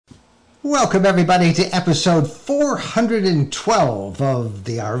Welcome, everybody, to episode 412 of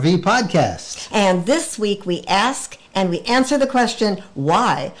the RV Podcast. And this week we ask and we answer the question,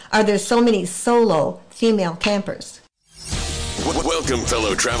 why are there so many solo female campers? Welcome,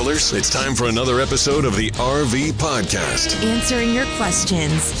 fellow travelers. It's time for another episode of the RV Podcast. Answering your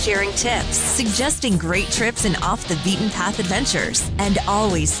questions, sharing tips, suggesting great trips and off-the-beaten-path adventures, and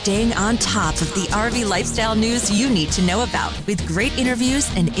always staying on top of the RV lifestyle news you need to know about with great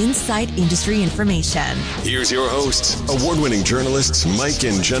interviews and inside industry information. Here's your hosts, award-winning journalists Mike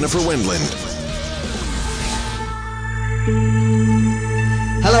and Jennifer Wendland.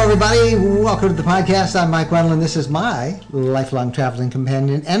 Hello, everybody. Welcome to the podcast. I'm Mike Wendland. This is my lifelong traveling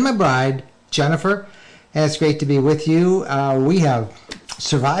companion and my bride, Jennifer. And it's great to be with you. We have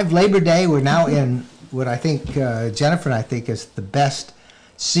survived Labor Day. We're now in what I think, Jennifer and I think, is the best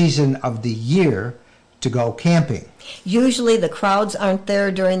season of the year to go camping. Usually the crowds aren't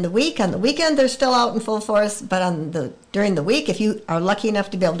there during the week. On the weekend, they're still out in full force. But during the week, if you are lucky enough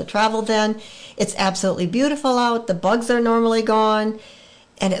to be able to travel then, it's absolutely beautiful out. The bugs are normally gone.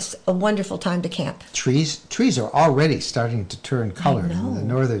 And it's a wonderful time to camp. Trees are already starting to turn color in the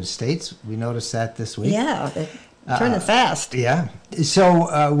northern states. We noticed that this week. Yeah, they're turning fast. Yeah.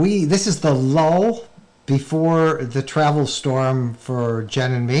 So this is the lull before the travel storm for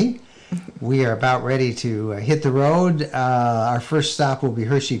Jen and me. We are about ready to hit the road. Our first stop will be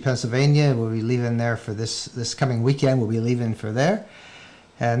Hershey, Pennsylvania. We'll be leaving there for this coming weekend. We'll be leaving for there.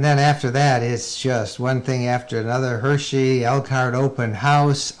 And then after that, it's just one thing after another. Hershey, Elkhart Open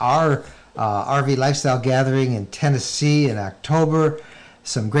House, our RV Lifestyle Gathering in Tennessee in October,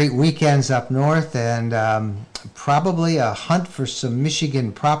 some great weekends up north, and probably a hunt for some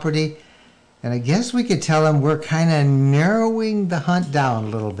Michigan property. And I guess we could tell them we're kind of narrowing the hunt down a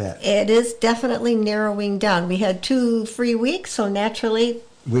little bit. It is definitely narrowing down. We had 2 free weeks, so naturally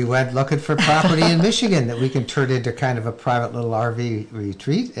we went looking for property in Michigan that we can turn into kind of a private little RV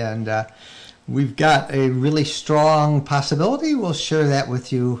retreat. And we've got a really strong possibility. We'll share that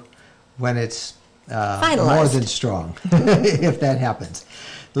with you when it's more than strong, if that happens.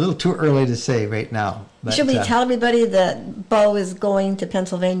 A little too early to say right now. But, should we tell everybody that Bo is going to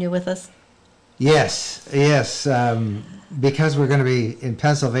Pennsylvania with us? Yes. Because we're going to be in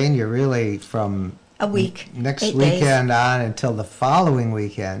Pennsylvania really from a week. Next weekend on until the following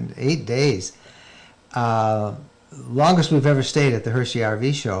weekend, 8 days. Longest we've ever stayed at the Hershey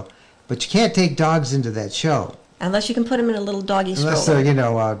RV show. But you can't take dogs into that show. Unless you can put them in a little doggy stroller. Unless they're,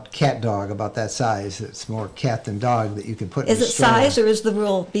 a cat dog about that size. It's more cat than dog that you can put in a stroller. Is it size or is the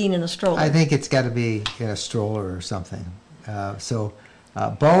rule being in a stroller? I think it's got to be in a stroller or something.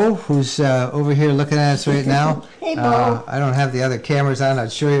 Bo, who's over here looking at us right now. Hey, Bo. I don't have the other cameras on,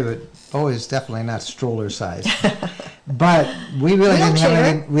 I'd show you, but Bo is definitely not stroller size. But we really didn't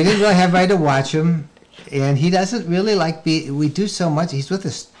have anybody to watch him, and he doesn't really we do so much. He's with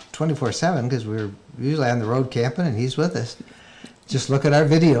us 24/7 because we're usually on the road camping, and he's with us. Just look at our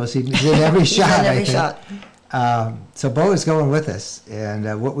videos. He's in every shot. So Bo is going with us,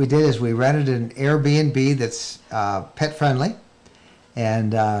 and what we did is we rented an Airbnb that's pet friendly.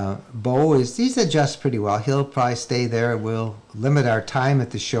 And Bo he's adjusts pretty well. He'll probably stay there. We'll limit our time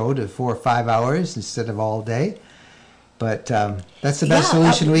at the show to 4 or 5 hours instead of all day. But that's the best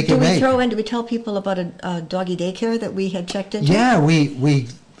solution we can make. Do we tell people about a doggy daycare that we had checked into? Yeah, we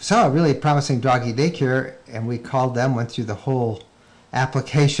saw a really promising doggy daycare, and we called them, went through the whole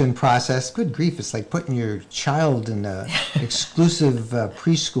application process. Good grief, it's like putting your child in an exclusive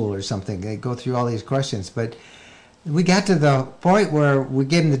preschool or something. They go through all these questions, but we got to the point where we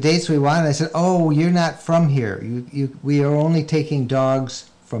gave them the dates we wanted. I said, "Oh, you're not from here. We are only taking dogs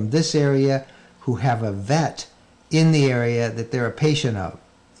from this area who have a vet in the area that they're a patient of,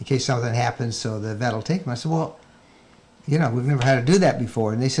 in case something happens, so the vet will take them." I said, "Well, we've never had to do that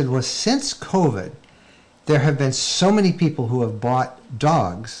before." And they said, "Well, since COVID, there have been so many people who have bought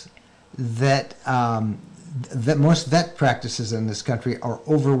dogs that most vet practices in this country are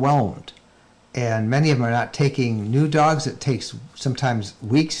overwhelmed. And many of them are not taking new dogs. It takes sometimes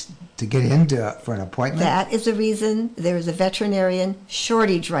weeks to get for an appointment." That is the reason there is a veterinarian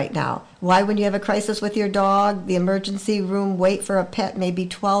shortage right now. Why, when you have a crisis with your dog, the emergency room wait for a pet may be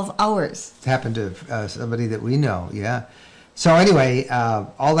 12 hours. It happened to somebody that we know, yeah. So anyway,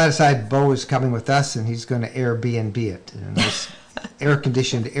 all that aside, Bo is coming with us, and he's going to Airbnb it. A nice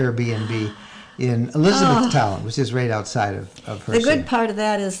air-conditioned Airbnb in Elizabethtown, which is right outside of Hershey. The good part of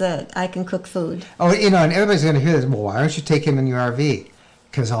that is that I can cook food. Oh, and everybody's going to hear this. Well, why don't you take him in your RV?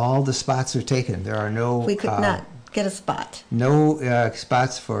 Because all the spots are taken. There are no... We could not get a spot. No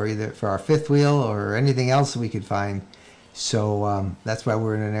spots for our fifth wheel or anything else we could find So that's why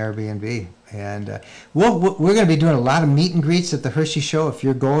we're in an Airbnb. And we're going to be doing a lot of meet and greets at the Hershey Show. If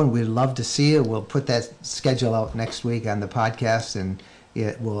you're going, we'd love to see you. We'll put that schedule out next week on the podcast, and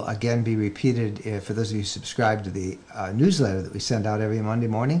it will again be repeated for those of you who subscribe to the newsletter that we send out every Monday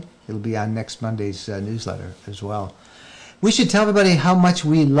morning. It'll be on next Monday's newsletter as well. We should tell everybody how much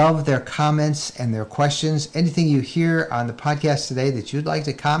we love their comments and their questions. Anything you hear on the podcast today that you'd like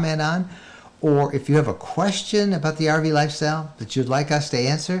to comment on, or if you have a question about the RV lifestyle that you'd like us to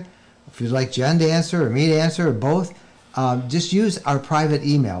answer, if you'd like Jen to answer or me to answer or both, just use our private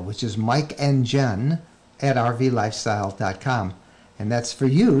email, which is mikeandjen@rvlifestyle.com. And that's for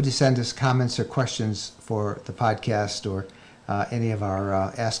you to send us comments or questions for the podcast or any of our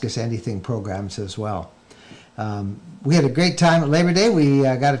Ask Us Anything programs as well. We had a great time at Labor Day. We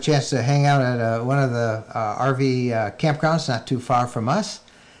got a chance to hang out at one of the RV campgrounds not too far from us.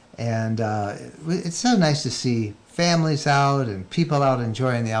 And it's so nice to see families out and people out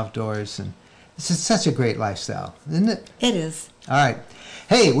enjoying the outdoors. And it's just such a great lifestyle, isn't it? It is. All right.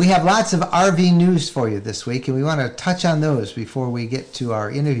 Hey, we have lots of RV news for you this week, and we want to touch on those before we get to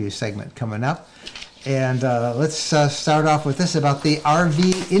our interview segment coming up. And let's start off with this about the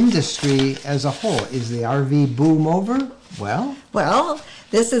RV industry as a whole. Is the RV boom over? Well,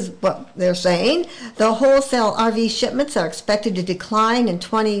 this is what they're saying. The wholesale RV shipments are expected to decline in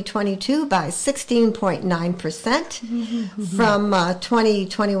 2022 by 16.9% from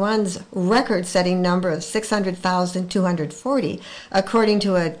 2021's record-setting number of 600,240, according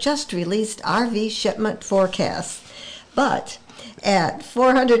to a just-released RV shipment forecast. But at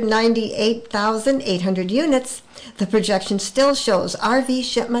 498,800 units, the projection still shows RV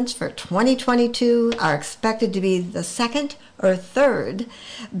shipments for 2022 are expected to be the second or third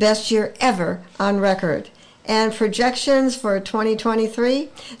best year ever on record. And projections for 2023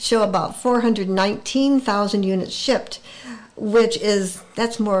 show about 419,000 units shipped,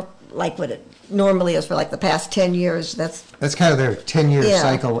 that's more like what it normally is for like the past 10 years. That's kind of their 10-year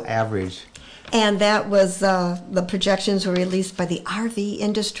cycle average. And that was the projections were released by the RV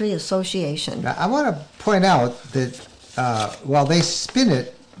Industry Association. Now, I want to point out that while they spin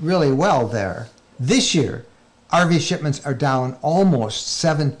it really well there, this year RV shipments are down almost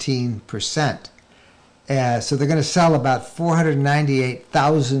 17%. So they're going to sell about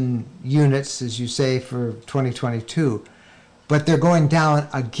 498,000 units, as you say, for 2022. But they're going down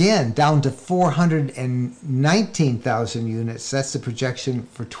again, down to 419,000 units. That's the projection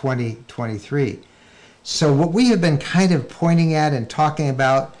for 2023. So what we have been kind of pointing at and talking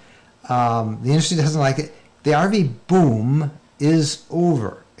about, the industry doesn't like it. The RV boom is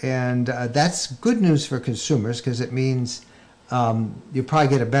over. And that's good news for consumers because it means you'll probably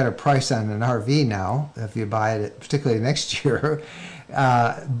get a better price on an RV now if you buy it, particularly next year.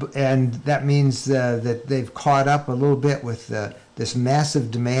 And that means that they've caught up a little bit with this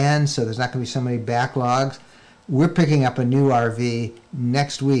massive demand, so there's not going to be so many backlogs. We're picking up a new RV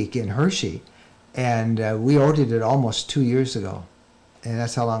next week in Hershey, and we ordered it almost 2 years ago, and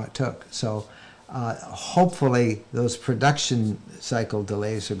that's how long it took. So hopefully those production cycle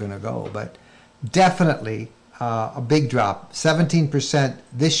delays are going to go, but definitely a big drop, 17%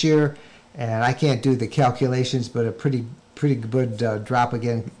 this year, and I can't do the calculations, but a pretty good drop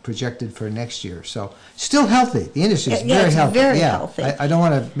again projected for next year. So still healthy. The industry is very healthy. Very healthy. I don't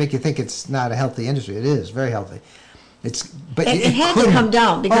want to make you think it's not a healthy industry. It is very healthy. But it had to come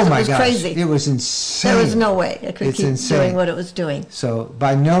down because it was crazy. It was insane. There was no way it could keep doing what it was doing. So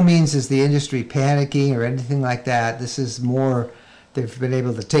by no means is the industry panicking or anything like that. This is more, they've been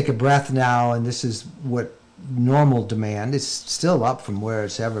able to take a breath now, and this is what normal demand is, still up from where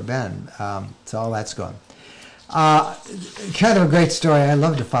it's ever been. So all that's gone. Kind of a great story. I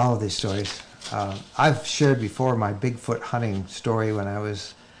love to follow these stories. I've shared before my Bigfoot hunting story when I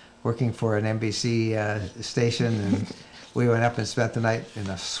was working for an NBC station, and we went up and spent the night in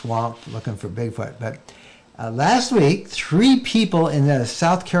a swamp looking for Bigfoot. But last week, 3 people in the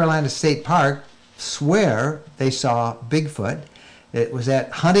South Carolina State Park swear they saw Bigfoot. It was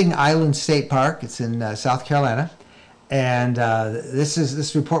at Hunting Island State Park. It's in South Carolina, and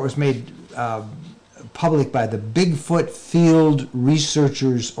this report was made public by the Bigfoot Field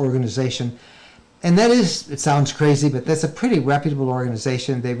Researchers Organization. And that is, it sounds crazy, but that's a pretty reputable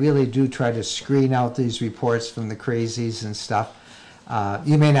organization. They really do try to screen out these reports from the crazies and stuff.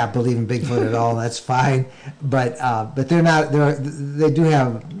 You may not believe in Bigfoot at all, that's fine. But they're not, they do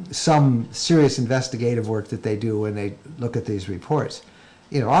have some serious investigative work that they do when they look at these reports.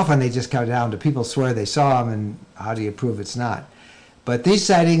 Often they just come down to people swear they saw them, and how do you prove it's not? But these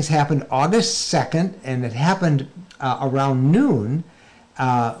sightings happened August 2nd, and it happened around noon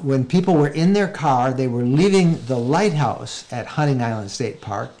when people were in their car, they were leaving the lighthouse at Hunting Island State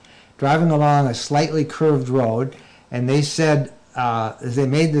Park, driving along a slightly curved road, and they said as they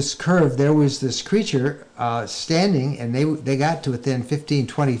made this curve, there was this creature standing, and they got to within 15,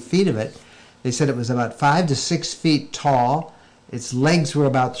 20 feet of it. They said it was about 5 to 6 feet tall. Its legs were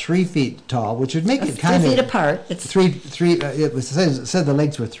about 3 feet tall, which would make it kind of 3 feet apart. It's three. It said the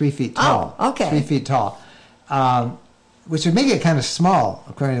legs were 3 feet tall. Oh, okay. 3 feet tall, which would make it kind of small,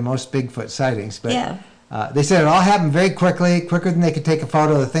 according to most Bigfoot sightings. But Yeah. They said it all happened very quickly, quicker than they could take a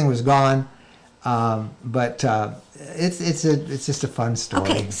photo. The thing was gone. But it's just a fun story.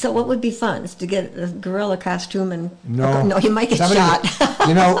 Okay, so what would be fun is to get a gorilla costume and No, you might get somebody-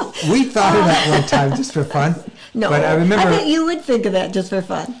 shot. We thought of that one time just for fun. No, but I remember. bet you would think of that just for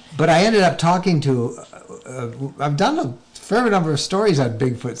fun. But I ended up talking to. I've done a fair number of stories on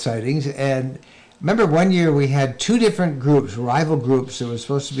Bigfoot sightings, and remember one year we had 2 different groups, rival groups. It was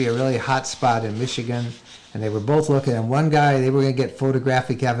supposed to be a really hot spot in Michigan, and they were both looking. And one guy, they were going to get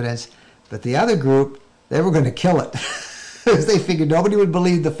photographic evidence, but the other group, they were going to kill it. They figured nobody would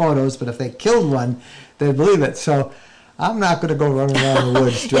believe the photos, but if they killed one, they'd believe it. So I'm not going to go running around the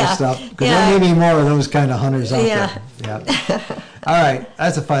woods dressed up, because there may be more of those kind of hunters out there. Yeah. All right,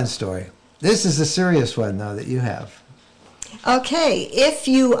 that's a fun story. This is a serious one, though, that you have. Okay, if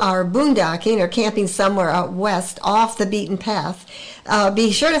you are boondocking or camping somewhere out west off the beaten path,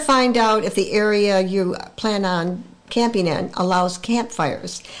 be sure to find out if the area you plan on camping in allows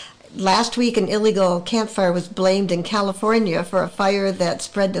campfires. Last week, an illegal campfire was blamed in California for a fire that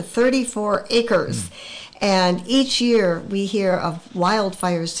spread to 34 acres. And each year we hear of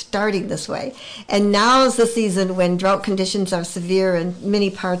wildfires starting this way. And now is the season when drought conditions are severe in many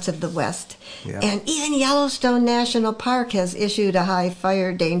parts of the West. Yeah. And even Yellowstone National Park has issued a high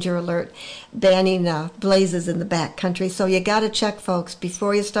fire danger alert, banning blazes in the backcountry. So you got to check, folks,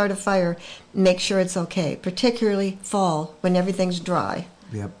 before you start a fire, make sure it's okay, particularly fall when everything's dry.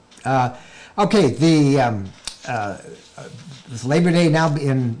 Yep. Okay, it's Labor Day now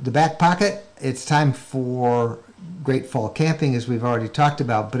in the back pocket. It's time for great fall camping, as we've already talked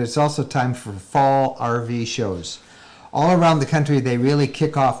about, but it's also time for fall RV shows. All around the country, they really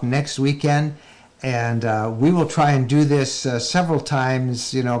kick off next weekend, and we will try and do this several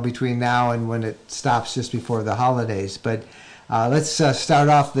times, between now and when it stops just before the holidays. But let's start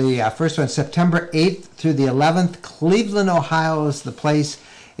off the first one, September 8th through the 11th. Cleveland, Ohio is the place.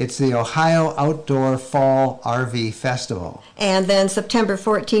 It's the Ohio Outdoor Fall RV Festival. And then September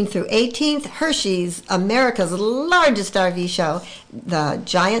 14th through 18th, Hershey's, America's largest RV show, the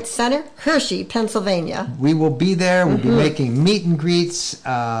Giant Center, Hershey, Pennsylvania. We will be there. We'll be making meet and greets,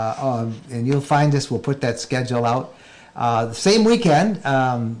 and you'll find us. We'll put that schedule out. The same weekend,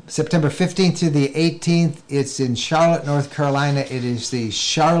 September 15th to the 18th, it's in Charlotte, North Carolina. It is the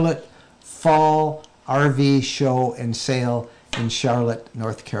Charlotte Fall RV Show and Sale in Charlotte,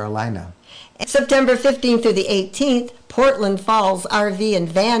 North Carolina. September 15th through the 18th, Portland Falls RV and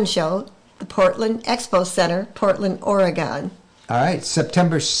Van Show, the Portland Expo Center, Portland, Oregon. All right,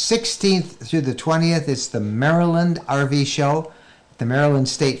 September 16th through the 20th, it's the Maryland RV Show at the Maryland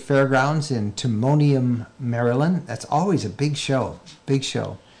State Fairgrounds in Timonium, Maryland. That's always a big show, big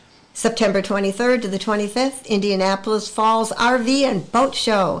show. September 23rd to the 25th, Indianapolis Falls RV and Boat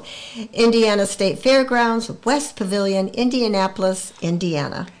Show, Indiana State Fairgrounds, West Pavilion, Indianapolis,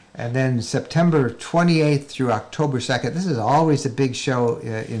 Indiana. And then September 28th through October 2nd, this is always a big show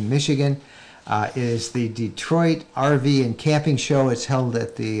in Michigan, is the Detroit RV and Camping Show. It's held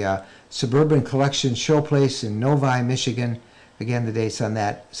at the Suburban Collection Showplace in Novi, Michigan. Again, the dates on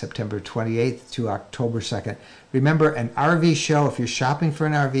that, September 28th to October 2nd. Remember, an RV show, if you're shopping for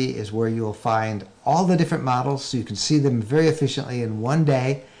an RV, is where you'll find all the different models, so you can see them very efficiently in one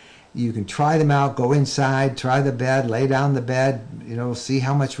day. You can try them out, go inside, try the bed, lay down the bed, see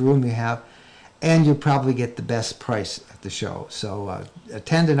how much room you have, and you'll probably get the best price at the show. So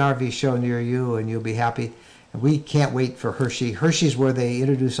attend an RV show near you, and you'll be happy. And we can't wait for Hershey. Hershey's where they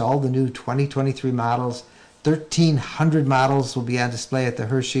introduce all the new 2023 models. 1,300 models will be on display at the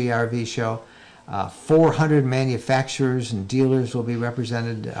Hershey RV show. 400 manufacturers and dealers will be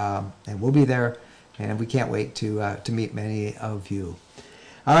represented, and we'll be there, and we can't wait to meet many of you.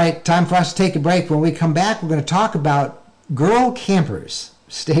 All right, time for us to take a break. When we come back, we're going to talk about girl campers.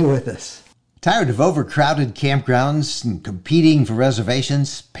 Stay with us. Tired of overcrowded campgrounds and competing for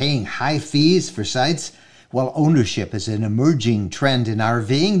reservations, paying high fees for sites? Well, ownership is an emerging trend in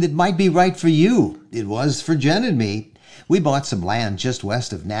RVing that might be right for you. It was for Jen and me. We bought some land just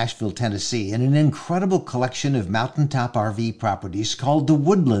west of Nashville, Tennessee, in an incredible collection of mountaintop RV properties called the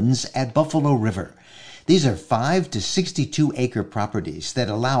Woodlands at Buffalo River. These are 5 to 62 acre properties that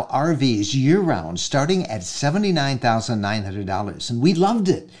allow RVs year-round starting at $79,900. And we loved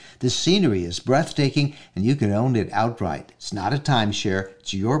it. The scenery is breathtaking and you can own it outright. It's not a timeshare.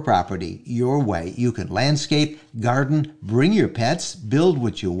 It's your property, your way. You can landscape, garden, bring your pets, build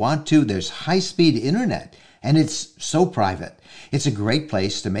what you want to. There's high-speed internet and it's so private. It's a great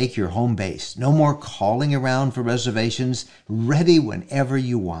place to make your home base. No more calling around for reservations. Ready whenever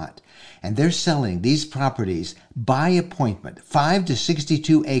you want. And they're selling these properties by appointment, 5 to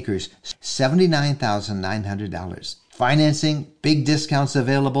 62 acres, $79,900. Financing, big discounts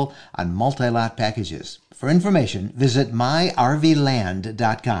available on multi-lot packages. For information, visit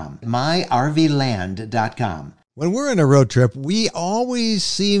myrvland.com. myrvland.com. When we're on a road trip, we always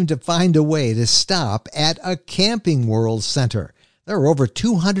seem to find a way to stop at a Camping World center. There are over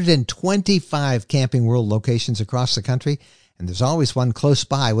 225 Camping World locations across the country, and there's always one close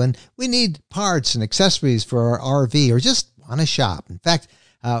by when we need parts and accessories for our RV or just want to shop. In fact,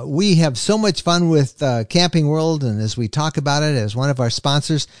 we have so much fun with Camping World, and as we talk about it as one of our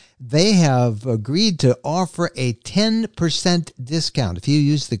sponsors, they have agreed to offer a 10% discount if you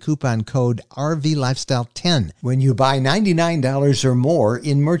use the coupon code RVLifestyle10 when you buy $99 or more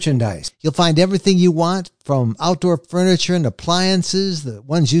in merchandise. You'll find everything you want, from outdoor furniture and appliances, the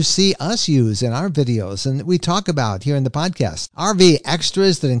ones you see us use in our videos and we talk about here in the podcast. RV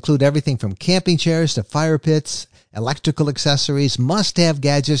extras that include everything from camping chairs to fire pits, electrical accessories, must-have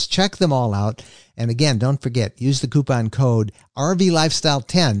gadgets. Check them all out. And again, don't forget, use the coupon code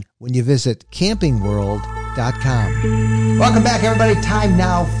RVLifestyle10 when you visit campingworld.com. Welcome back, everybody. Time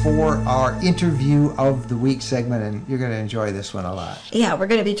now for our interview of the week segment, and you're going to enjoy this one a lot. Yeah, we're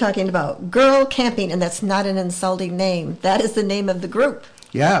going to be talking about Girl Camping, and that's not an insulting name. That is the name of the group.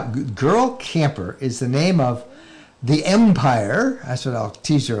 Yeah, Girl Camper is the name of the empire, that's what I'll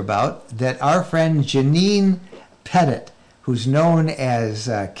tease her about, that our friend Janine Pettit, who's known as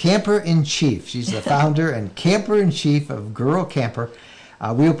Camper-in-Chief. She's the founder and Camper-in-Chief of Girl Camper.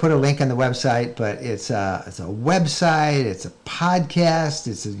 We'll put a link on the website, but it's a website, it's a podcast,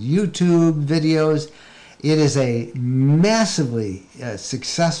 it's a YouTube videos. It is a massively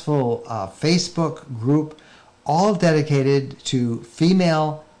successful Facebook group, all dedicated to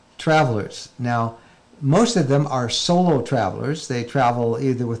female travelers. Now, most of them are solo travelers. They travel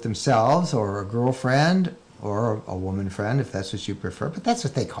either with themselves or a girlfriend or a woman friend, if that's what you prefer. But that's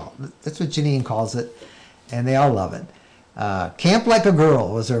what they call it. That's what Janine calls it, and they all love it. Camp Like a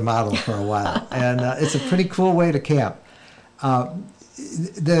Girl was her motto for a while, and it's a pretty cool way to camp. As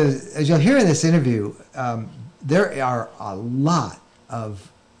you'll hear in this interview, there are a lot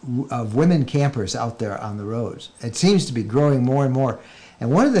of women campers out there on the roads. It seems to be growing more and more.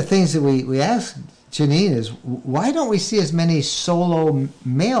 And one of the things that we asked Janine is, why don't we see as many solo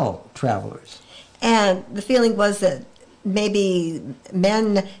male travelers? And the feeling was that maybe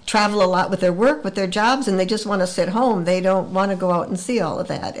men travel a lot with their work, with their jobs, and they just want to sit home. They don't want to go out and see all of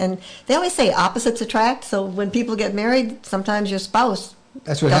that. And they always say opposites attract. So when people get married, sometimes your spouse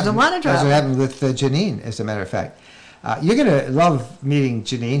doesn't want to travel. That's what happened with Janine, as a matter of fact. You're going to love meeting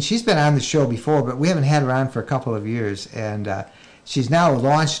Janine. She's been on the show before, but we haven't had her on for a couple of years. And she's now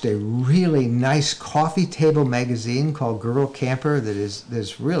launched a really nice coffee table magazine called Girl Camper that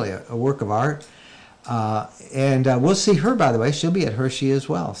is really a work of art. And we'll see her, by the way. She'll be at Hershey as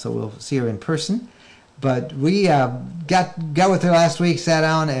well, so we'll see her in person. But we got with her last week, sat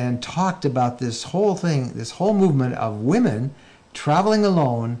down, and talked about this whole thing, this whole movement of women traveling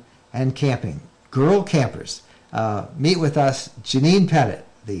alone and camping. Girl campers. Meet with us, Janine Pettit,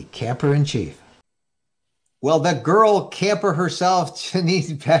 the Camper-in-Chief. Well, the girl camper herself,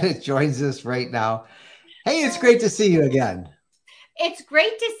 Janine Pettit, joins us right now. Hey, it's great to see you again. It's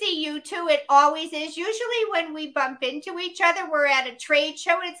great to see you too. It always is. Usually when we bump into each other, we're at a trade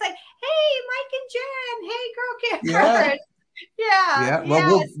show and it's like, hey, Mike and Jen, hey, Girl Camper. Yeah.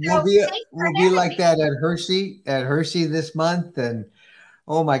 Well, we'll be like that at Hershey this month. And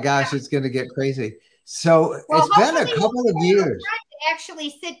oh my gosh, it's going to get crazy. So it's been a couple of years. Actually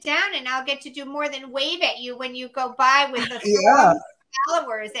sit down and I'll get to do more than wave at you when you go by with the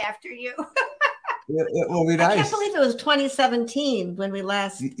followers after you. It will be nice. I can't believe it was 2017 when we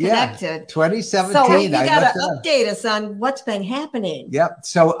last connected. 2017. So you got to update us on what's been happening. Yep.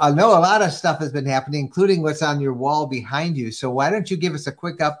 So I know a lot of stuff has been happening, including what's on your wall behind you. So why don't you give us a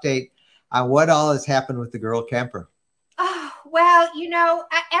quick update on what all has happened with the Girl Camper? Oh, well,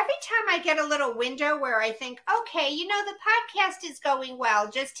 every time I get a little window where I think, okay, the podcast is going well,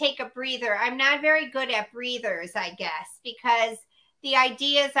 just take a breather. I'm not very good at breathers, I guess, because the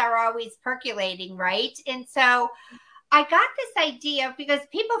ideas are always percolating, right? And so I got this idea because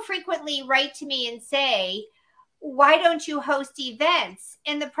people frequently write to me and say, why don't you host events?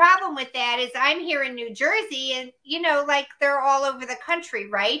 And the problem with that is I'm here in New Jersey and, like they're all over the country,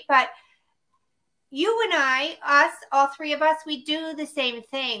 right? But you and all three of us, we do the same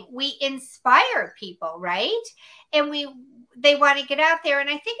thing. We inspire people, right? And they want to get out there. And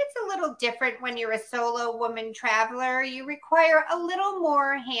I think it's a little different when you're a solo woman traveler. You require a little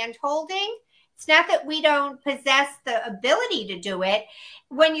more hand holding. It's not that we don't possess the ability to do it.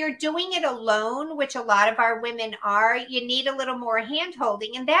 When you're doing it alone, which a lot of our women are, you need a little more hand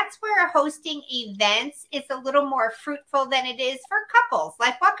holding. And that's where hosting events is a little more fruitful than it is for couples.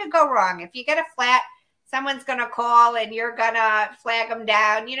 Like, what could go wrong? If you get a flat, someone's going to call and you're going to flag them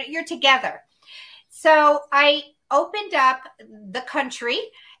down. You're together. So I opened up the country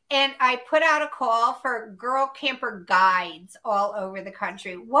and I put out a call for girl camper guides all over the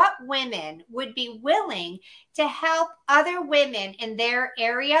country. What women would be willing to help other women in their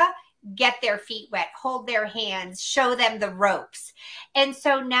area get their feet wet, hold their hands, show them the ropes? And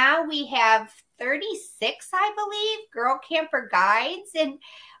so now we have 36, I believe, girl camper guides and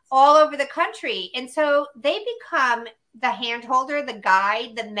all over the country. And so they become the hand holder, the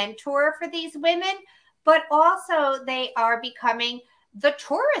guide, the mentor for these women, but also they are becoming the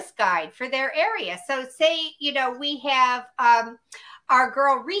tourist guide for their area. So say, we have our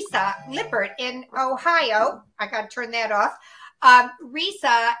girl Risa Lippert in Ohio. I got to turn that off.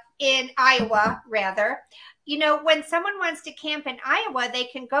 Risa in Iowa, rather. When someone wants to camp in Iowa, they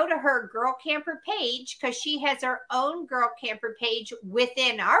can go to her Girl Camper page because she has her own Girl Camper page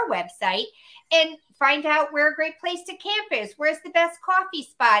within our website and find out where a great place to camp is. Where's the best coffee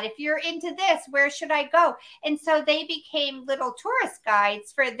spot? If you're into this, where should I go? And so they became little tourist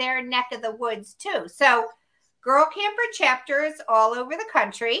guides for their neck of the woods too. So Girl Camper chapters all over the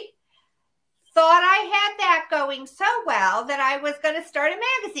country. Thought I had that going so well that I was going to start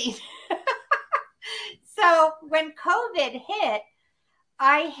a magazine. So when COVID hit,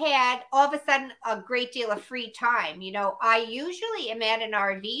 I had all of a sudden a great deal of free time. I usually am at an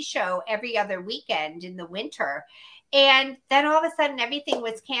RV show every other weekend in the winter. And then all of a sudden everything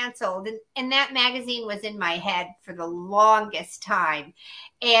was canceled. And that magazine was in my head for the longest time.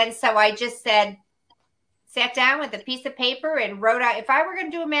 And so I just sat down with a piece of paper and wrote out, if I were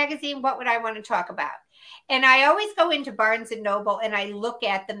going to do a magazine, what would I want to talk about? And I always go into Barnes and Noble and I look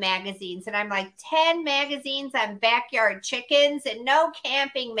at the magazines and I'm like 10 magazines on backyard chickens and no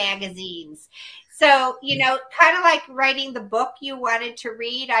camping magazines. So, kind of like writing the book you wanted to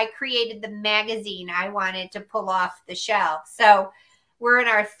read, I created the magazine I wanted to pull off the shelf. So we're in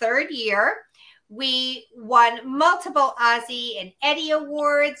our third year. We won multiple Ozzy and Eddie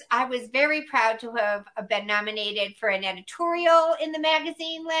Awards. I was very proud to have been nominated for an editorial in the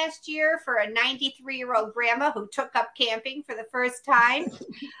magazine last year for a 93-year-old grandma who took up camping for the first time.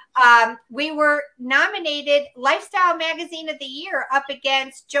 We were nominated Lifestyle Magazine of the Year up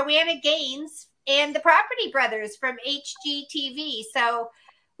against Joanna Gaines and the Property Brothers from HGTV. So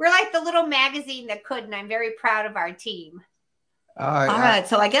we're like the little magazine that could, and I'm very proud of our team. All right.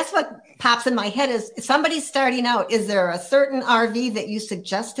 So I guess what pops in my head is if somebody's starting out, is there a certain RV that you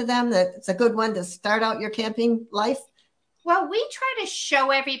suggest to them that it's a good one to start out your camping life? Well, we try to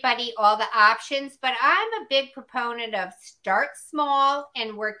show everybody all the options, but I'm a big proponent of start small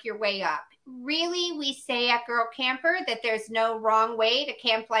and work your way up. Really, we say at Girl Camper that there's no wrong way to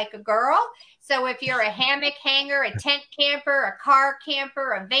camp like a girl. So if you're a hammock hanger, a tent camper, a car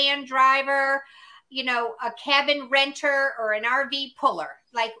camper, a van driver, a cabin renter or an RV puller,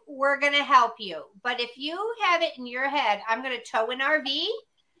 like we're going to help you. But if you have it in your head, I'm going to tow an RV,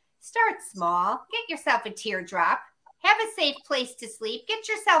 start small, get yourself a teardrop, have a safe place to sleep, get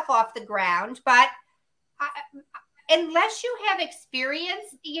yourself off the ground. But unless you have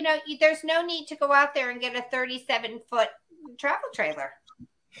experience, there's no need to go out there and get a 37-foot travel trailer.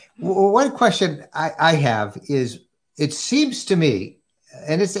 Well, one question I have is, it seems to me,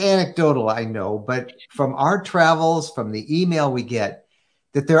 and it's anecdotal, I know, but from our travels, from the email we get,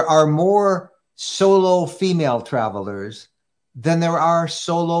 that there are more solo female travelers than there are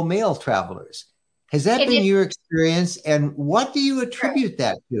solo male travelers. Has that been your experience? And what do you attribute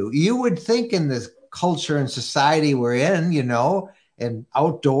that to? You would think in this culture and society we're in, and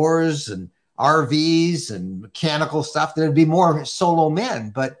outdoors and RVs and mechanical stuff, there'd be more solo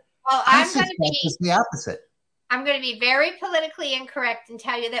men, but I'm going to be just the opposite. I'm going to be very politically incorrect and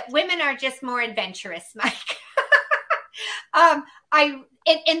tell you that women are just more adventurous, Mike.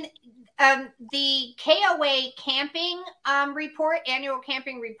 The KOA camping report, annual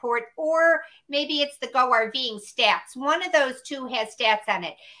camping report, or maybe it's the Go RVing stats. One of those two has stats on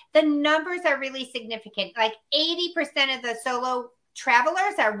it. The numbers are really significant. Like 80% of the solo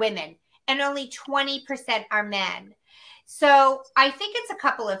travelers are women and only 20% are men. So I think it's a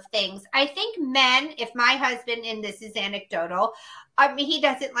couple of things. I think men, if my husband, and this is anecdotal, I mean, he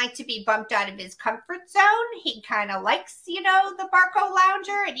doesn't like to be bumped out of his comfort zone. He kind of likes, the Barco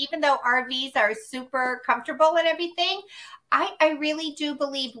Lounger. And even though RVs are super comfortable and everything, I really do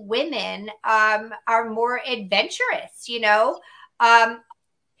believe women are more adventurous,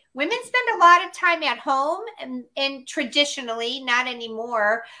 Women spend a lot of time at home and traditionally, not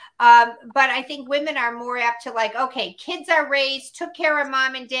anymore. But I think women are more apt to like, okay, kids are raised, took care of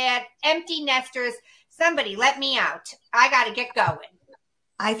mom and dad, empty nesters. Somebody let me out. I got to get going.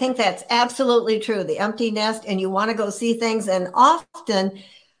 I think that's absolutely true. The empty nest, and you want to go see things. And often,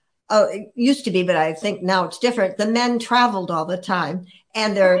 it used to be, but I think now it's different. The men traveled all the time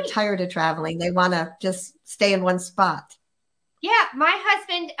and they're tired of traveling. They want to just stay in one spot. Yeah, my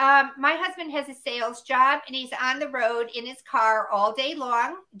husband has a sales job and he's on the road in his car all day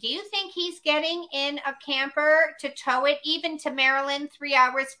long. Do you think he's getting in a camper to tow it even to Maryland, 3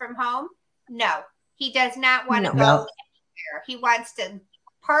 hours from home? No, he does not want to go anywhere. He wants to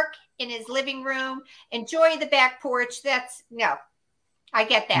park in his living room, enjoy the back porch. I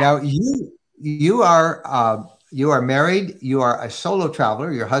get that. Now you are married. You are a solo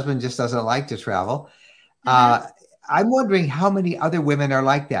traveler. Your husband just doesn't like to travel. Mm-hmm. I'm wondering how many other women are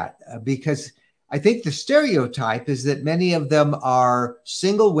like that, because I think the stereotype is that many of them are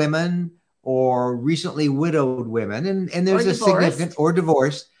single women or recently widowed women, and there's a significant or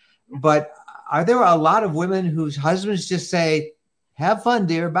divorced. But are there a lot of women whose husbands just say, "Have fun,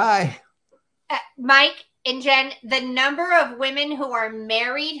 dear, bye"? Mike and Jen, the number of women who are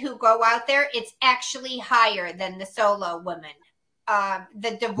married who go out there, it's actually higher than the solo women,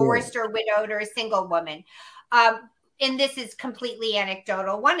 the divorced or widowed or single woman. And this is completely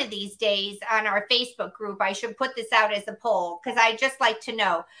anecdotal. One of these days on our Facebook group, I should put this out as a poll because I just like to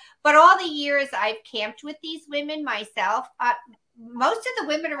know. But all the years I've camped with these women myself, most of the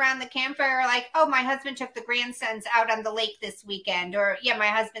women around the campfire are like, oh, my husband took the grandsons out on the lake this weekend, or yeah, my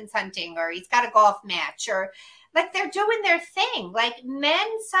husband's hunting, or he's got a golf match, or like they're doing their thing. Like men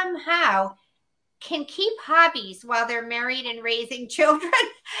somehow can keep hobbies while they're married and raising children,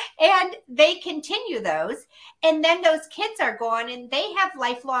 and they continue those. And then those kids are gone and they have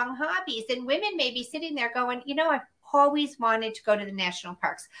lifelong hobbies. And women may be sitting there going, I've always wanted to go to the national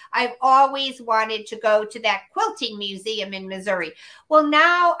parks. I've always wanted to go to that quilting museum in Missouri. Well,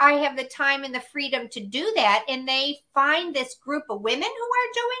 now I have the time and the freedom to do that. And they find this group of women who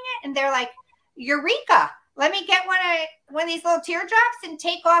are doing it. And they're like, Eureka, let me get one of these little teardrops and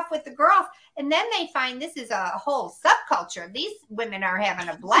take off with the girls. And then they find this is a whole subculture. These women are having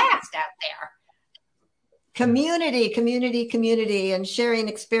a blast out there. Community, and sharing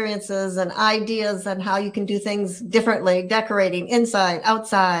experiences and ideas on how you can do things differently, decorating inside,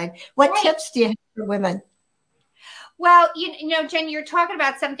 outside. What tips do you have for women? Well, Jen, you're talking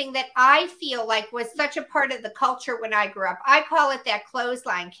about something that I feel like was such a part of the culture when I grew up. I call it that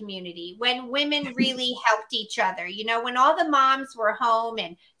clothesline community, when women really helped each other. When all the moms were home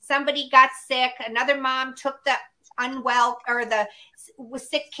and somebody got sick, another mom took the unwell or the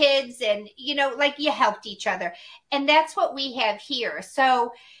sick kids, and, like you helped each other. And that's what we have here.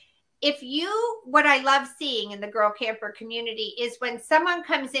 So what I love seeing in the girl camper community is when someone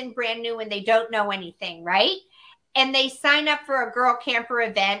comes in brand new and they don't know anything, right? And they sign up for a girl camper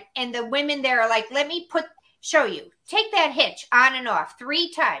event, and the women there are like, let me show you, take that hitch on and off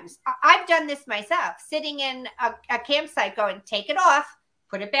 3 times. I've done this myself, sitting in a campsite going, take it off,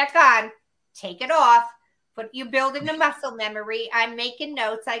 put it back on, take it off, you building the muscle memory. I'm making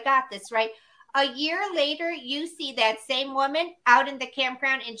notes. I got this, right? A year later, you see that same woman out in the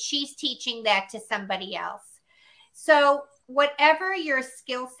campground and she's teaching that to somebody else. So whatever your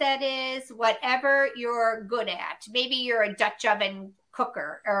skill set is, whatever you're good at, maybe you're a Dutch oven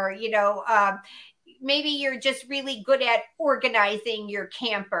cooker, or, maybe you're just really good at organizing your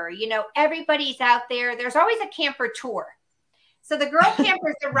camper. Everybody's out there. There's always a camper tour. So the girl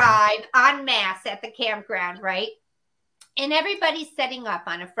campers arrive en masse at the campground, right? And everybody's setting up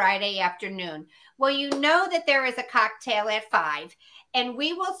on a Friday afternoon. Well, that there is a cocktail at 5. And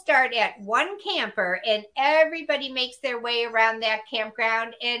we will start at one camper, and everybody makes their way around that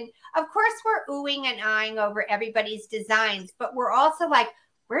campground. And of course, we're oohing and eyeing over everybody's designs, but we're also like,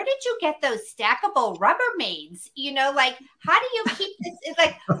 where did you get those stackable Rubbermaids? How do you keep this? It's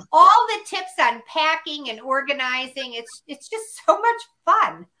like all the the tips on packing and organizing. It's just so much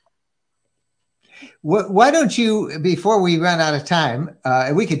fun. Why don't you, before we run out of time,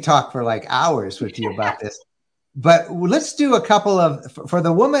 and we could talk for like hours with you about this, but let's do a couple of, for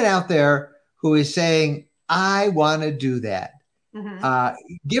the woman out there who is saying, I want to do that.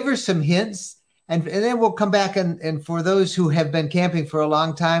 Give her some hints, and then we'll come back. And for those who have been camping for a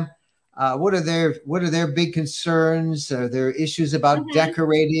long time, what are their big concerns? Are there issues about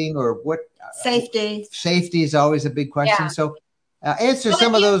decorating, or what? Safety. Safety is always a big question. So answer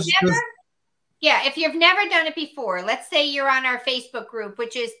some of those. Yeah, if you've never done it before, let's say you're on our Facebook group,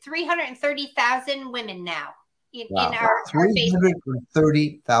 which is 330,000 women now in our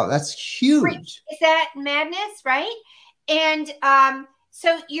 330,000. That's huge. Is that madness, right? And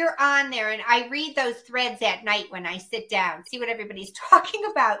so you're on there, and I read those threads at night when I sit down, see what everybody's talking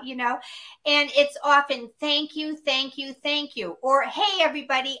about, you know, and it's often thank you, thank you, thank you, or hey,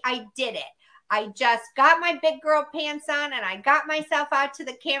 everybody, I did it. I just got my big girl pants on and I got myself out to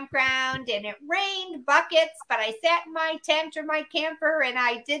the campground, and it rained buckets, but I sat in my tent or my camper and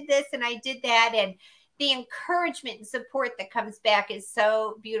I did this and I did that. And the encouragement and support that comes back is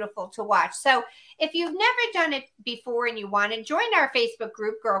so beautiful to watch. So if you've never done it before and you want to join our Facebook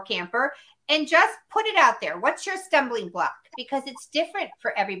group, Girl Camper, and just put it out there. What's your stumbling block? Because it's different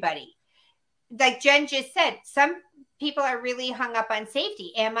for everybody. Like Jen just said, some people are really hung up on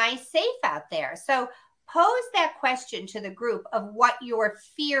safety. Am I safe out there? So pose that question to the group of what your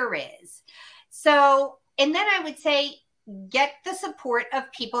fear is. So, and then I would say, get the support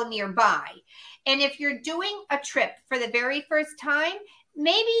of people nearby. And if you're doing a trip for the very first time,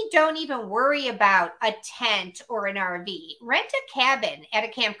 maybe don't even worry about a tent or an RV. Rent a cabin at a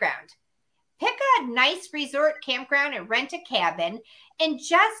campground. Pick a nice resort campground and rent a cabin and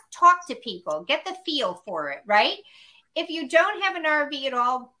just talk to people. Get the feel for it, right? If you don't have an RV at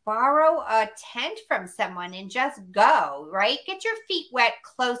all, borrow a tent from someone and just go, right? Get your feet wet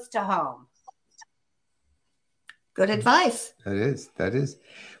close to home. Good advice. That is.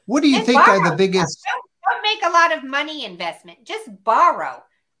 What do you think are the biggest? Don't make a lot of money investment. Just borrow.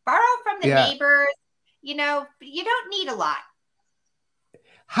 Borrow from the neighbors. You know, you don't need a lot.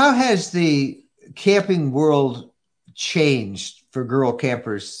 How has the camping world changed for girl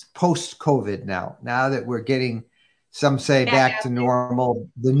campers post-COVID now? Now that we're getting, some say, back to normal,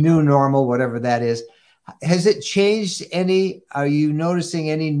 the new normal, whatever that is. Has it changed any? Are you noticing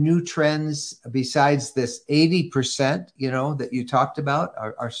any new trends besides this 80%, that you talked about,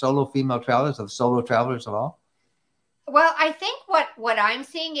 are solo female travelers, of solo travelers of all? Well, I think what I'm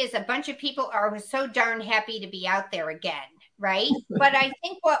seeing is a bunch of people are so darn happy to be out there again, right? But I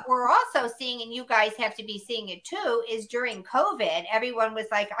think what we're also seeing, and you guys have to be seeing it too, is during COVID, everyone was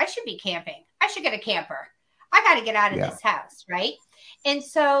like, I should be camping. I should get a camper. I got to get out of this house, right? And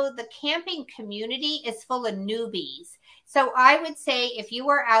so the camping community is full of newbies. So I would say if you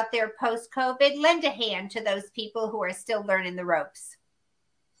are out there post-COVID, lend a hand to those people who are still learning the ropes.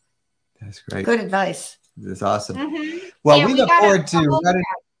 That's great. Good advice. That's awesome. Mm-hmm. Well, we look forward to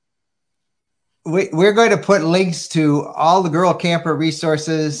we're going to put links to all the Girl Camper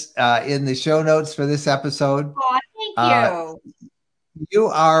resources in the show notes for this episode. Oh, thank you. You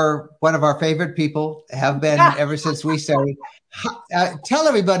are one of our favorite people, have been ever since we started. Tell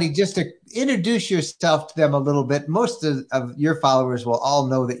everybody, just to introduce yourself to them a little bit. Most of your followers will all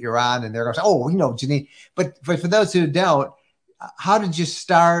know that you're on, and they're going to say, oh, we know Janine. But for those who don't, how did you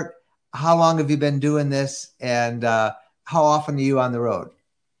start? How long have you been doing this? And how often are you on the road?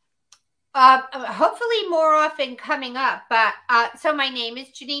 Hopefully more often coming up. But so my name is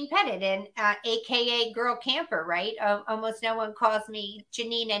Janine Pettit, and AKA Girl Camper, right? Almost no one calls me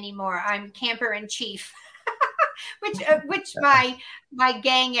Janine anymore. I'm Camper in Chief, which my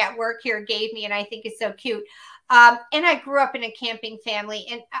gang at work here gave me, and I think is so cute. And I grew up in a camping family,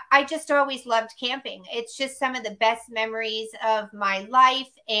 and I just always loved camping. It's just some of the best memories of my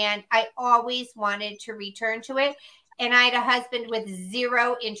life, and I always wanted to return to it. And I had a husband with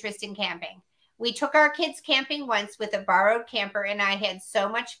zero interest in camping. We took our kids camping once with a borrowed camper, and I had so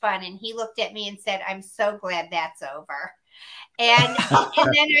much fun. And he looked at me and said, I'm so glad that's over. And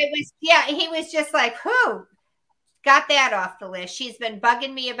then he was just like, who got that off the list? She's been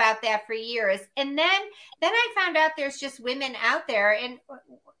bugging me about that for years. And then I found out there's just women out there, and,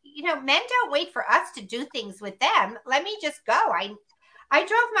 men don't wait for us to do things with them. Let me just go. I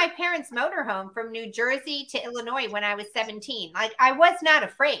drove my parents' motorhome from New Jersey to Illinois when I was 17. Like, I was not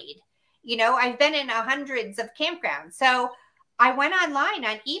afraid. I've been in hundreds of campgrounds. So I went online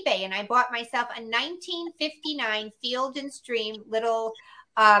on eBay and I bought myself a 1959 Field and Stream little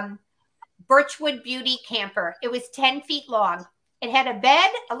Birchwood Beauty camper. It was 10 feet long. It had a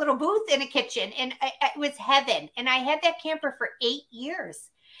bed, a little booth, and a kitchen, and it was heaven. And I had that camper for 8 years.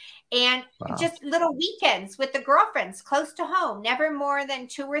 And just little weekends with the girlfriends close to home, never more than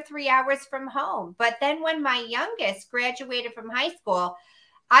 2 or 3 hours from home. But then when my youngest graduated from high school,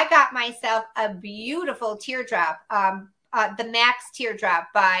 I got myself a beautiful teardrop, the Max Teardrop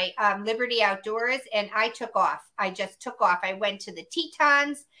by Liberty Outdoors, and I took off. I just took off. I went to the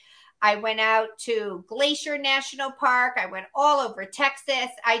Tetons. I went out to Glacier National Park. I went all over Texas.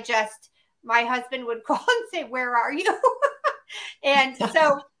 My husband would call and say, "Where are you?" And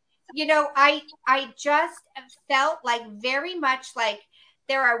so, I just felt like very much like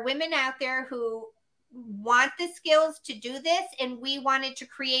there are women out there who want the skills to do this, and we wanted to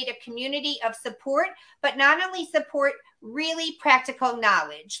create a community of support, but not only support, really practical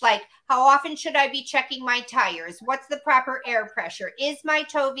knowledge, like how often should I be checking my tires? What's the proper air pressure? Is my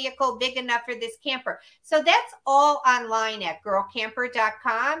tow vehicle big enough for this camper? So that's all online at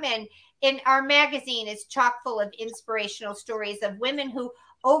girlcamper.com. And in our magazine is chock full of inspirational stories of women who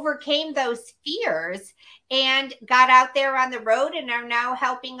overcame those fears and got out there on the road and are now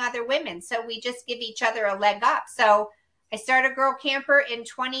helping other women. So we just give each other a leg up. So I started Girl Camper in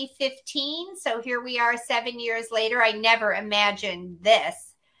 2015. So here we are 7 years later. I never imagined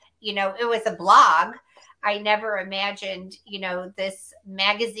this. It was a blog. I never imagined, this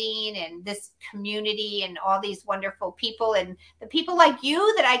magazine and this community and all these wonderful people and the people like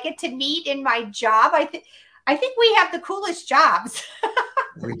you that I get to meet in my job. I think we have the coolest jobs.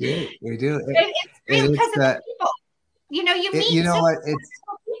 We do. It's great because of the people. You meet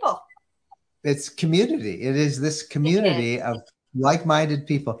people. It's community. It is this community of like-minded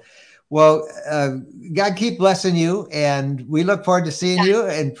people. Well, God keep blessing you, and we look forward to seeing you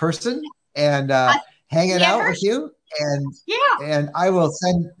in person and hanging out with you. And I will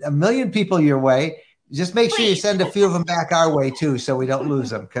send 1 million people your way. Just make sure you send a few of them back our way too, so we don't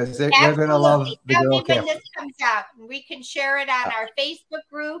lose them, because they're going to love the Girl Camper. When this comes out, we can share it on our Facebook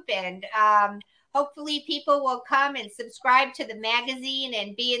group, and hopefully people will come and subscribe to the magazine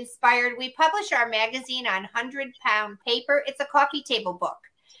and be inspired. We publish our magazine on 100-pound paper. It's a coffee table book.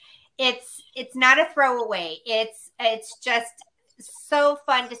 It's not a throwaway. It's just so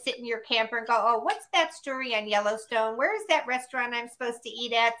fun to sit in your camper and go, oh, what's that story on Yellowstone? Where is that restaurant I'm supposed to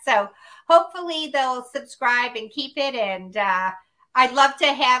eat at? So hopefully they'll subscribe and keep it. And I'd love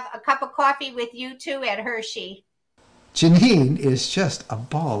to have a cup of coffee with you too at Hershey. Janine is just a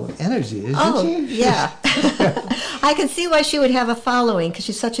ball of energy, isn't she? Yeah. I can see why she would have a following, because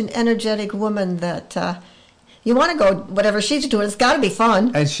she's such an energetic woman that you want to go whatever she's doing. It's got to be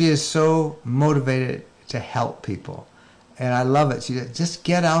fun. And she is so motivated to help people. And I love it. She just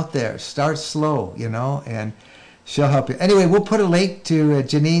get out there, start slow, and she'll help you. Anyway, we'll put a link to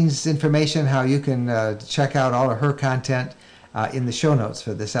Janine's information, how you can check out all of her content in the show notes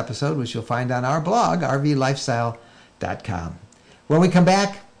for this episode, which you'll find on our blog, rvlifestyle.com. When we come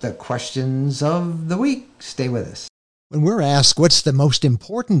back, the questions of the week. Stay with us. When we're asked what's the most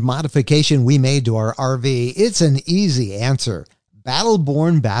important modification we made to our RV, it's an easy answer. Battle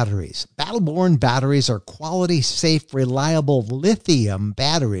Born batteries. Battle Born batteries are quality, safe, reliable lithium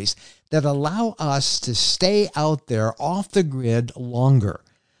batteries that allow us to stay out there off the grid longer.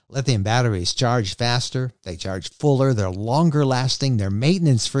 Lithium batteries charge faster, they charge fuller, they're longer lasting, they're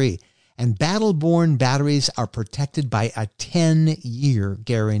maintenance free, and Battle Born batteries are protected by a 10-year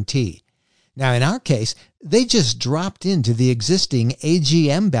guarantee. Now, in our case, they just dropped into the existing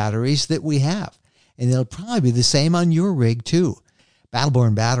AGM batteries that we have, and they'll probably be the same on your rig too. Battle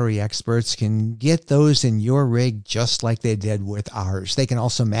Born battery experts can get those in your rig just like they did with ours. They can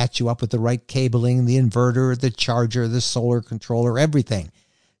also match you up with the right cabling, the inverter, the charger, the solar controller, everything.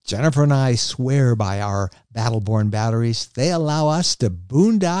 Jennifer and I swear by our Battle Born batteries. They allow us to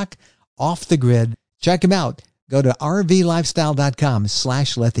boondock off the grid. Check them out. Go to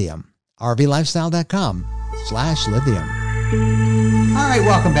rvlifestyle.com/lithium. rvlifestyle.com/lithium. All right,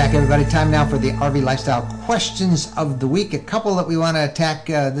 welcome back, everybody. Time now for the RV Lifestyle Questions of the Week. A couple that we want to attack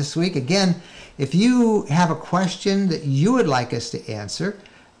this week. Again, if you have a question that you would like us to answer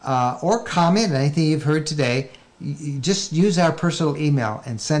or comment on anything you've heard today, you just use our personal email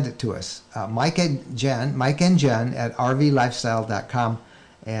and send it to us, Mike and Jen at rvlifestyle.com,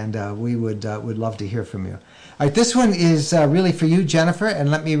 and we would love to hear from you. All right, this one is really for you, Jennifer, and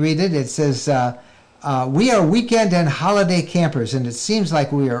let me read it. It says, we are weekend and holiday campers, and it seems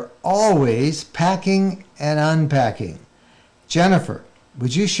like we are always packing and unpacking. Jennifer,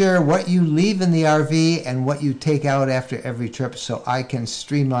 would you share what you leave in the RV and what you take out after every trip so I can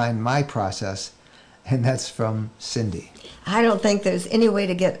streamline my process? And that's from Cindy. I don't think there's any way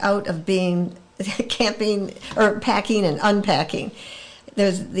to get out of being camping or packing and unpacking.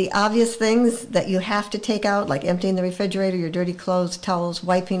 There's the obvious things that you have to take out, like emptying the refrigerator, your dirty clothes, towels,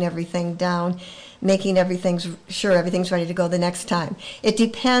 wiping everything down, making sure everything's ready to go the next time. It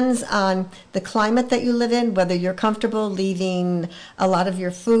depends on the climate that you live in, whether you're comfortable leaving a lot of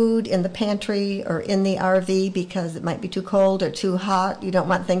your food in the pantry or in the RV because it might be too cold or too hot. You don't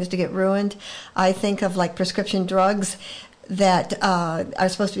want things to get ruined. I think of like prescription drugs that are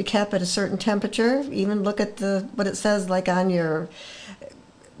supposed to be kept at a certain temperature. Even look at what it says like on your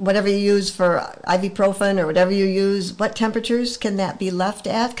whatever you use for ibuprofen or whatever you use, what temperatures can that be left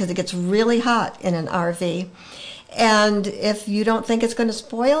at? Because it gets really hot in an RV. And if you don't think it's going to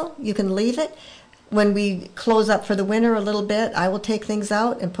spoil, you can leave it. When we close up for the winter a little bit, I will take things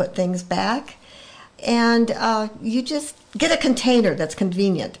out and put things back. And you just get a container that's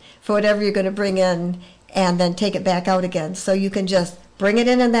convenient for whatever you're going to bring in and then take it back out again. So you can just bring it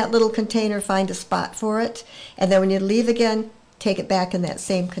in that little container, find a spot for it, and then when you leave again, take it back in that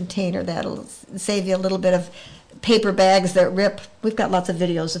same container. That'll save you a little bit of paper bags that rip. We've got lots of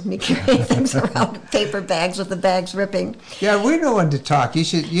videos of me carrying things around paper bags with the bags ripping. Yeah, we know when to talk.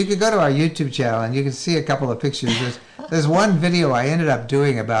 You could go to our YouTube channel and you can see a couple of pictures. There's one video I ended up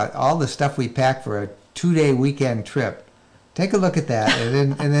doing about all the stuff we pack for a 2-day weekend trip. Take a look at that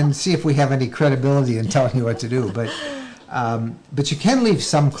and then see if we have any credibility in telling you what to do. But you can leave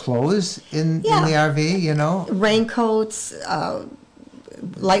some clothes in the RV, you know. Raincoats,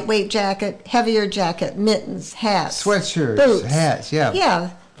 lightweight jacket, heavier jacket, mittens, hats, sweatshirts, boots, hats, yeah.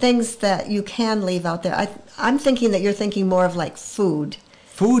 Yeah, things that you can leave out there. I'm thinking that you're thinking more of like food.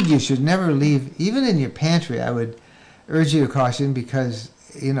 Food you should never leave, even in your pantry. I would urge you to caution because,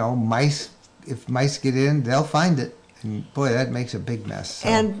 you know, if mice get in, they'll find it. And boy, that makes a big mess. So.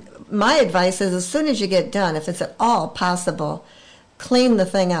 And my advice is as soon as you get done, if it's at all possible, clean the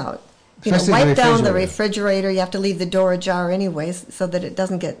thing out. Wipe down the refrigerator. You have to leave the door ajar anyways so that it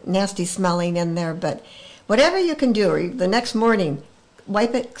doesn't get nasty smelling in there. But whatever you can do, or the next morning,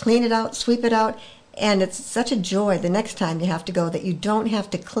 wipe it, clean it out, sweep it out. And it's such a joy the next time you have to go that you don't have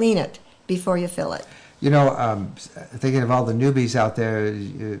to clean it before you fill it. You know, thinking of all the newbies out there,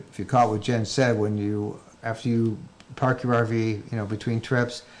 if you caught what Jen said, after you park your RV, you know, between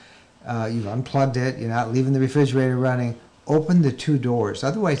trips, you've unplugged it, you're not leaving the refrigerator running, open the 2 doors.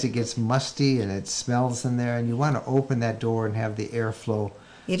 Otherwise it gets musty and it smells in there, and you want to open that door and have the airflow.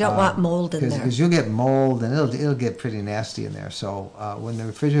 You don't want mold in there. Because you'll get mold and it'll get pretty nasty in there. So when the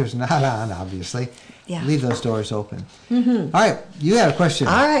refrigerator's not on, obviously, leave those doors open. Mm-hmm. All right, you had a question.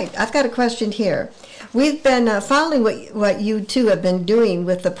 All right, I've got a question here. We've been following what you two have been doing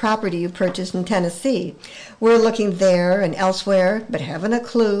with the property you purchased in Tennessee. We're looking there and elsewhere, but haven't a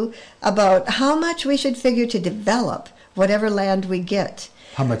clue about how much we should figure to develop whatever land we get.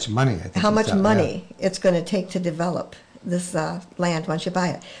 How much money, I think. How much money it's going to take to develop this land once you buy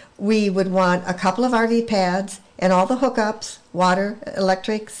it. We would want a couple of RV pads and all the hookups, water,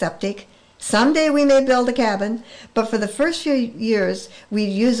 electric, septic. Someday we may build a cabin, but for the first few years,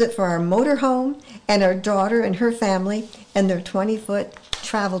 we'd use it for our motorhome and our daughter and her family and their 20-foot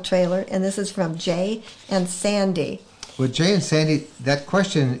travel trailer. And this is from Jay and Sandy. Well, Jay and Sandy, that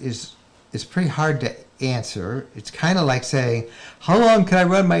question is pretty hard to answer. It's kind of like saying, how long can I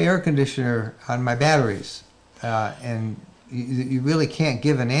run my air conditioner on my batteries? And you really can't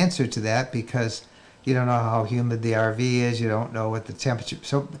give an answer to that because you don't know how humid the RV is. You don't know what the temperature.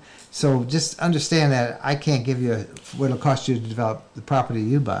 So just understand that I can't give you what it'll cost you to develop the property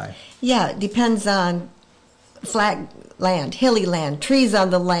you buy. Yeah, it depends on flat land, hilly land, trees on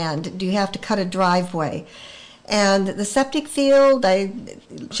the land. Do you have to cut a driveway? And the septic field, I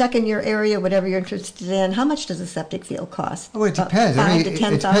check in your area, whatever you're interested in. How much does a septic field cost? Oh, it depends. $5,000 to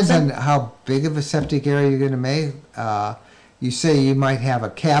 $10,000? It depends on how big of a septic area you're going to make. You say you might have a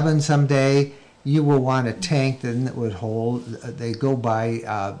cabin someday. You will want a tank then that would hold. They go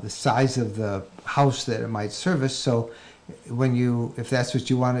by the size of the house that it might service. So if that's what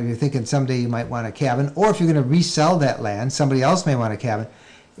you want, if you're thinking someday you might want a cabin, or if you're going to resell that land, somebody else may want a cabin.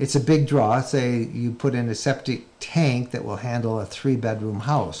 It's a big draw. Say you put in a septic tank that will handle a 3-bedroom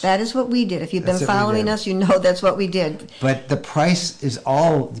house. That is what we did. If you've been following us, you know that's what we did. But the price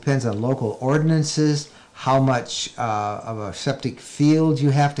depends on local ordinances, how much of a septic field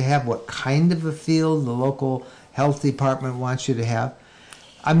you have to have, what kind of a field the local health department wants you to have.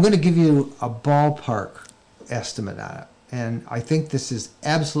 I'm going to give you a ballpark estimate on it. And I think this is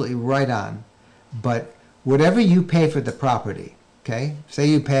absolutely right on. But whatever you pay for the property, okay, say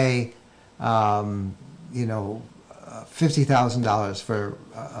you pay, $50,000 for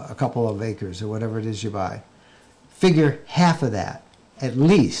a couple of acres or whatever it is you buy. Figure half of that, at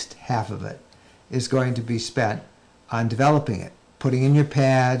least half of it, is going to be spent on developing it, putting in your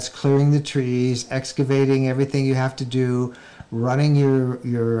pads, clearing the trees, excavating everything you have to do, running your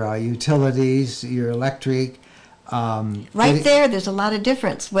utilities, your electric. There's a lot of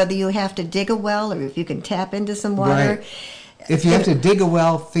difference whether you have to dig a well or if you can tap into some water. Right. If you have to dig a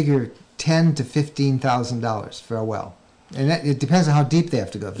well, figure $10,000 to $15,000 for a well, and it depends on how deep they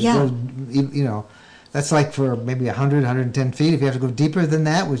have to go. If you go, that's like for maybe 100, 110 feet. If you have to go deeper than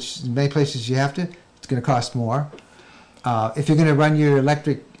that, which in many places you have to, it's going to cost more. If you're going to run your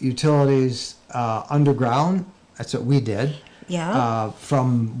electric utilities underground, that's what we did. Yeah.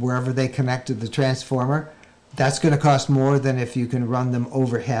 From wherever they connected the transformer, that's going to cost more than if you can run them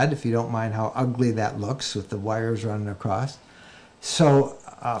overhead, if you don't mind how ugly that looks with the wires running across. So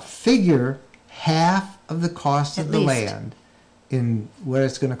figure half of the cost of the land in what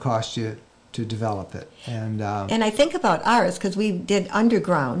it's going to cost you to develop it. And I think about ours because we did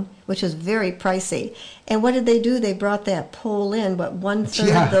underground, which is very pricey. And what did they do? They brought that pole in, what,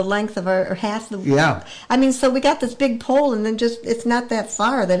 1/3 the length of our, or half the... Yeah. I mean, so we got this big pole and then it's not that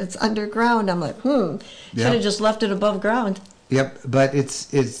far that it's underground. I'm like, should have just left it above ground. Yep, but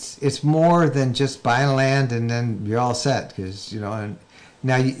it's more than just buying land and then you're all set, because, and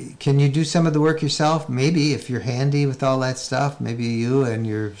now, can you do some of the work yourself? Maybe, if you're handy with all that stuff, maybe you and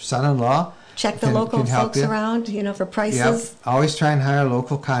your son-in-law check the local folks around, for prices. Yep. Always try and hire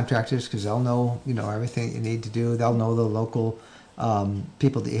local contractors because they'll know, everything you need to do. They'll know the local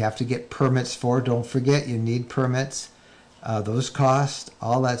people that you have to get permits for. Don't forget, you need permits. Those cost,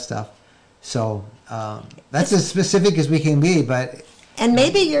 all that stuff. So that's as specific as we can be, but... And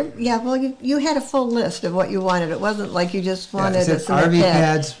maybe you had a full list of what you wanted. It wasn't like you just wanted a RV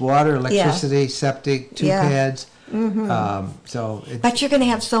pads, water, electricity, septic, 2 pads. Mm-hmm. But you're going to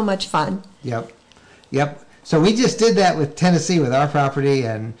have so much fun. Yep. So we just did that with Tennessee with our property,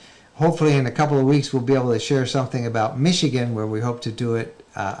 and hopefully in a couple of weeks we'll be able to share something about Michigan, where we hope to do it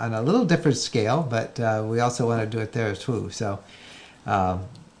on a little different scale, but we also want to do it there too. So,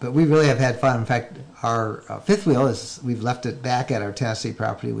 but we really have had fun. In fact, our fifth wheel we've left it back at our Tennessee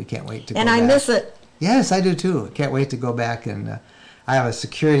property. We can't wait to go back. And I miss it. Yes, I do too. Can't wait to go back, and I have a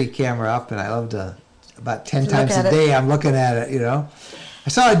security camera up, and I love to. About 10 times a day, I'm looking at it, I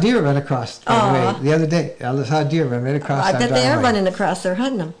saw a deer run across the way the other day. I saw a deer run right across I bet they are running across. They're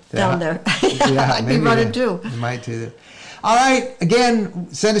hunting them down there. I'd be running too. You might too. All right.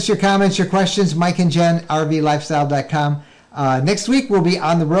 Again, send us your comments, your questions, Mike and Jen, rvlifestyle.com. Next week, we'll be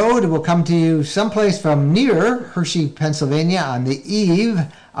on the road. We'll come to you someplace from near Hershey, Pennsylvania, on the eve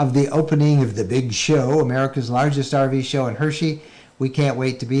of the opening of the big show, America's largest RV show in Hershey. We can't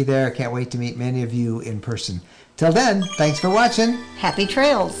wait to be there. Can't wait to meet many of you in person. Till then, thanks for watching. Happy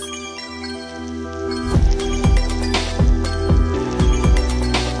trails.